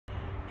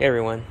Hey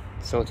everyone,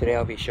 so today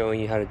I'll be showing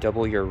you how to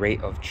double your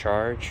rate of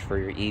charge for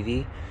your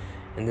EV.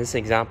 In this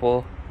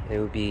example, it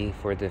would be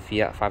for the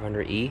Fiat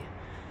 500e.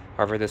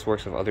 However, this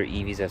works with other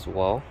EVs as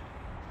well.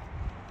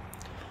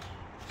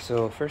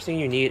 So first thing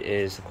you need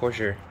is, of course,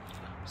 your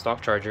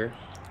stock charger.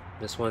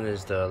 This one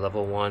is the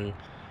level 1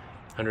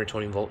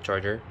 120 volt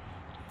charger.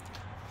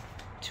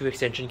 2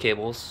 extension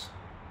cables.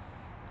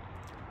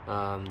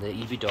 The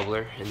EV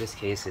doubler, in this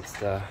case it's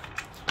the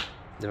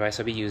device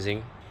I'll be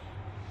using.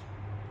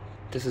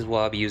 This is what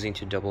I'll be using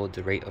to double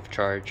the rate of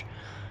charge,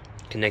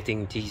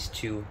 connecting these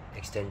 2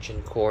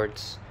 extension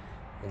cords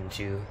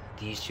into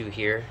these 2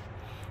 here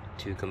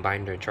to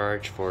combine their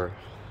charge for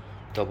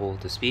double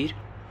the speed.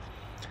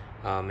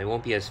 It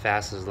won't be as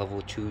fast as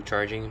level 2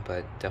 charging,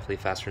 but definitely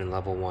faster than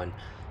level 1,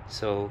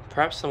 so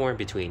perhaps somewhere in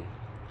between.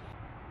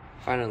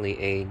 Finally,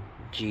 a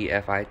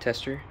GFI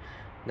tester.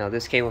 Now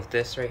this came with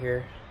this right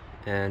here,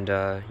 and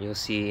you'll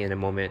see in a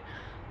moment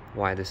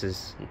why this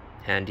is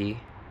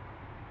handy.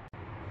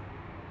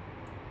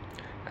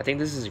 I think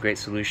this is a great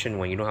solution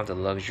when you don't have the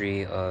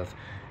luxury of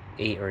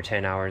 8 or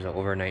 10 hours of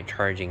overnight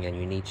charging and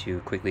you need to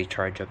quickly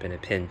charge up in a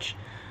pinch.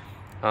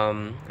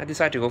 I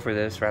decided to go for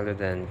this rather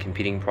than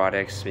competing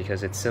products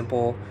because it's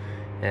simple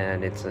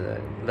and it's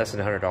less than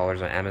 $100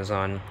 on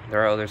Amazon.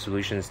 There are other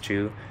solutions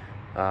too.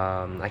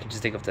 I can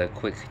just think of the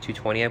Quick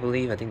 220, I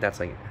believe. I think that's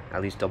like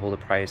at least double the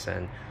price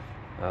and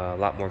a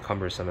lot more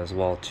cumbersome as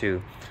well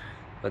too.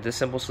 But this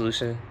simple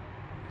solution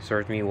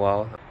served me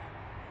well.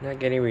 Not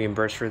getting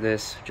reimbursed for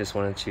this, just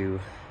wanted to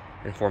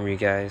inform you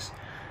guys.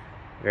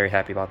 Very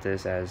happy about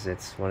this, as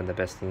it's one of the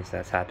best things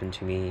that's happened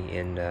to me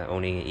in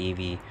owning an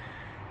EV.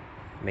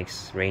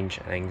 Makes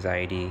range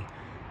anxiety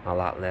a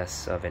lot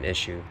less of an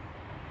issue.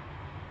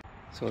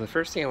 So the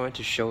first thing I want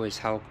to show is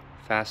how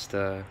fast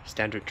the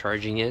standard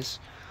charging is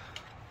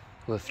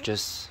with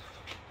just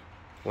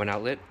one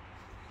outlet.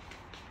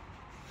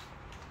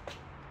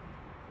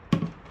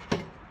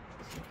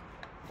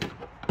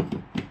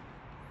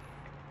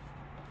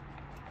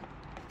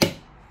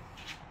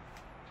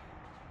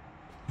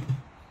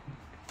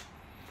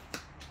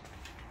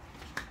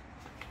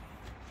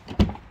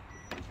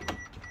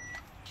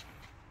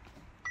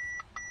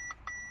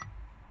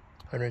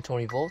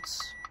 $120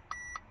 volts.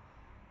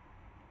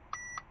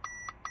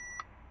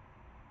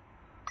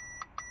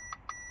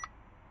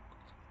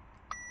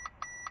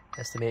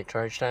 Estimated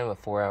charge time of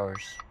 4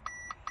 hours.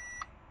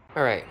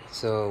 Alright,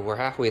 so we're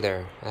halfway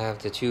there. I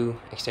have the 2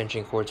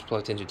 extension cords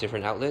plugged into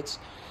different outlets.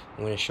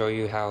 I'm going to show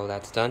you how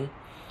that's done.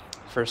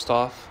 First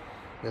off,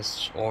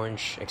 this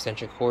orange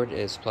extension cord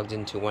is plugged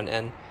into one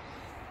end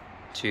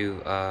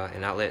to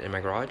an outlet in my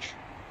garage.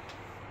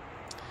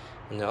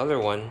 And the other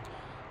one,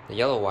 the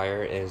yellow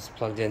wire, is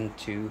plugged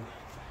into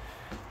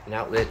an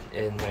outlet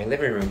in my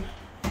living room.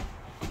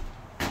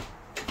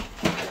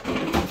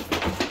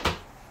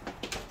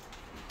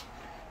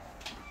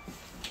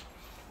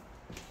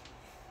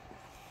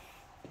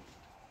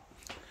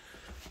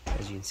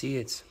 As you can see,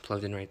 it's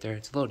plugged in right there.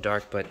 It's a little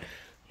dark, but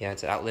yeah,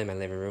 it's an outlet in my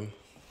living room.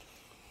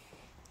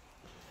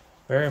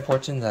 Very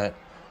important that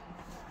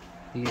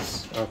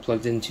these are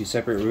plugged into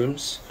separate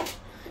rooms.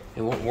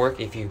 It won't work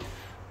if you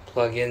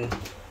plug in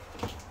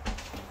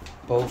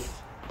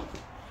both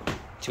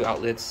 2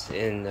 outlets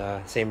in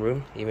the same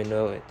room, even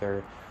though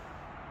they're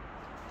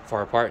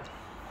far apart.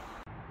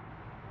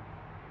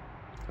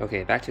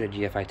 Okay, back to the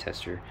GFI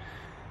tester.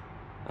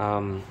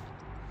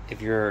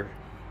 If your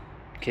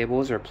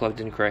cables are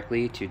plugged in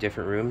correctly to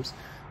different rooms,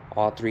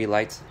 all 3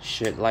 lights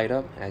should light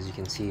up, as you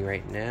can see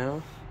right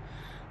now.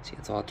 See,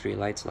 it's all 3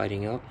 lights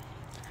lighting up.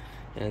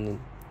 And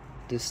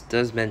this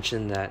does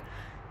mention that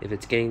if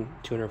it's getting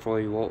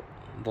 240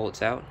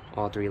 volts out,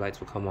 all 3 lights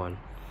will come on.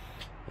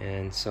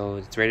 And so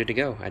it's ready to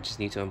go. I just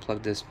need to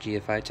unplug this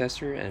GFI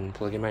tester and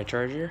plug in my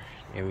charger,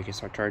 and we can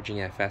start charging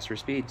at faster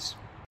speeds.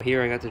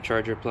 Here I got the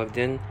charger plugged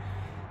in.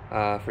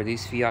 For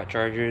these Fiat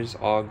chargers,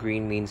 all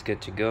green means good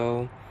to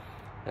go.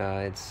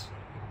 It's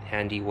a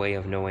handy way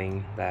of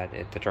knowing that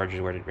the charger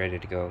is ready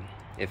to go.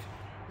 If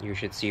you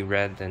should see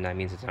red, then that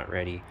means it's not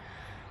ready.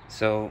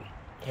 So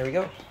here we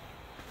go.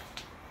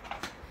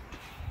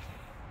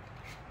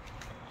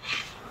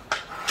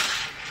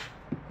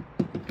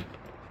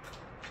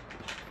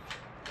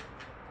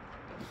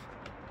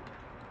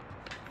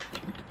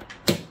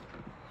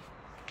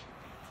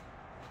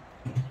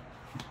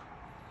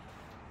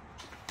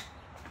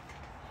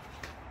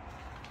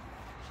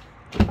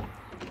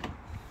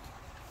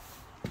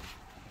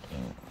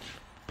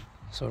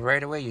 So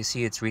right away you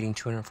see it's reading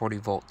 240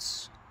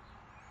 volts.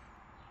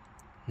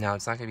 Now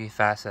it's not going to be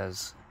fast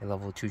as a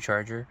level 2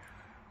 charger,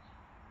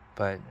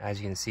 but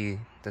as you can see,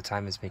 the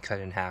time has been cut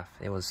in half.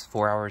 It was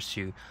 4 hours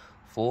to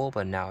full,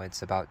 but now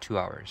it's about 2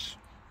 hours.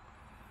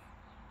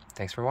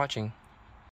 Thanks for watching.